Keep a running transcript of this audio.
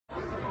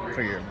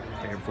for your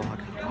vlog.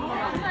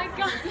 Oh my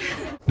god.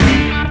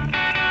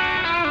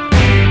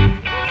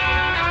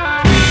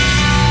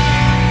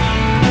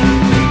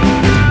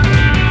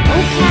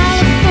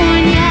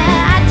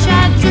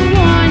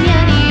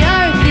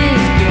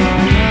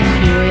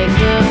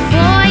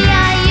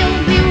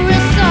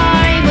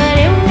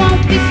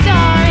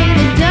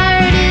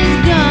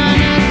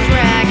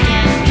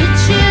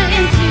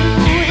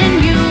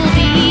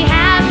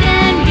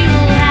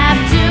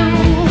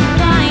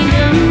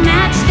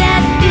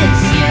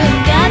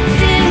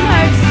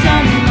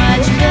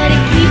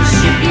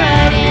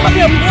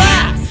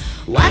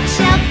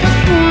 Watch out, they'll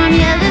swarm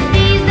you, the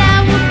thieves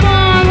that were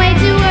born way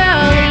too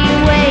early,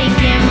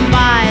 wakened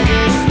by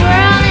the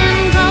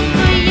swirling.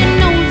 Cover your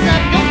nose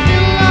up, they'll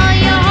fill all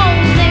your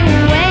holes, they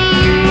will weigh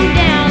you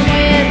down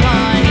with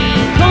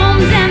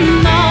honeycombs.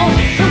 And though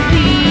it'll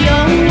be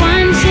your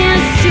one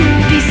chance to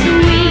be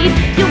sweet,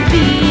 you'll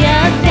be a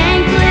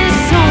thankless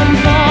home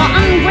for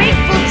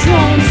ungrateful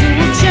drones who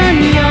will churn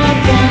your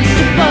bones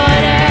to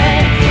butter.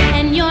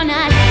 And you're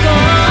not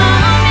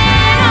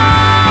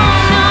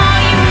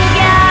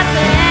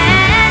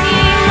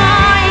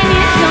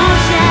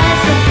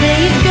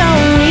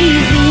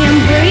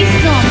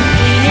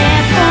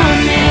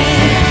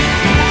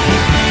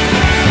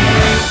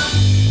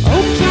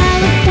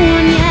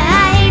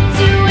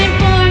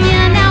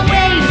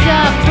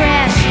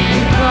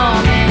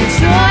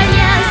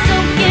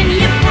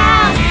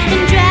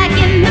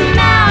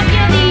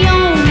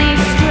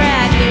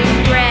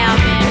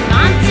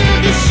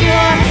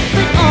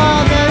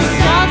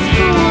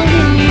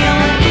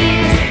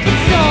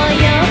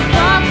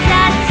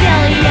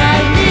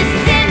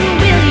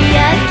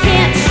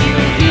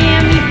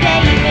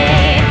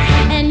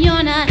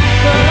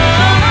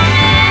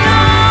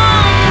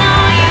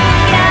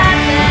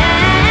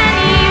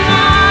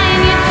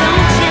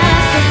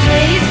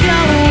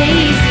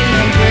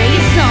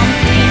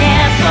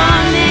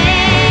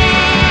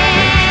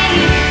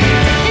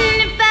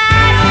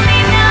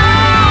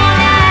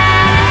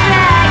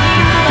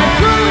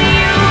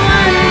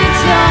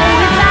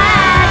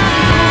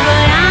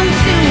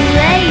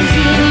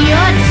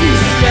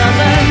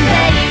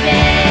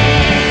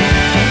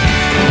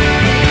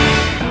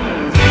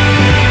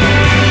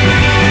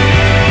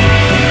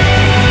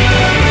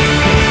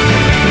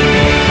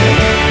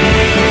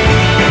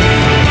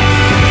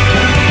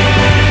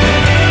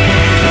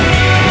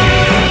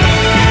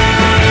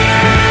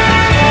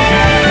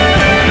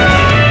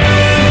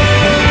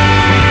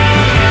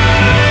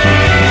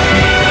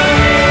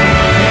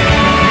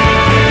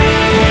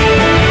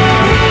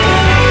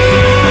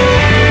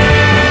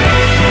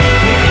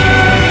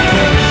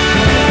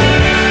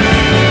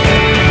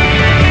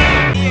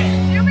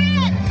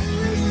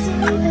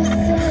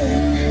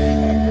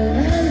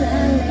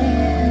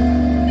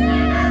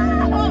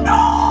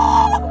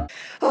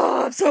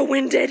I'm so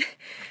winded.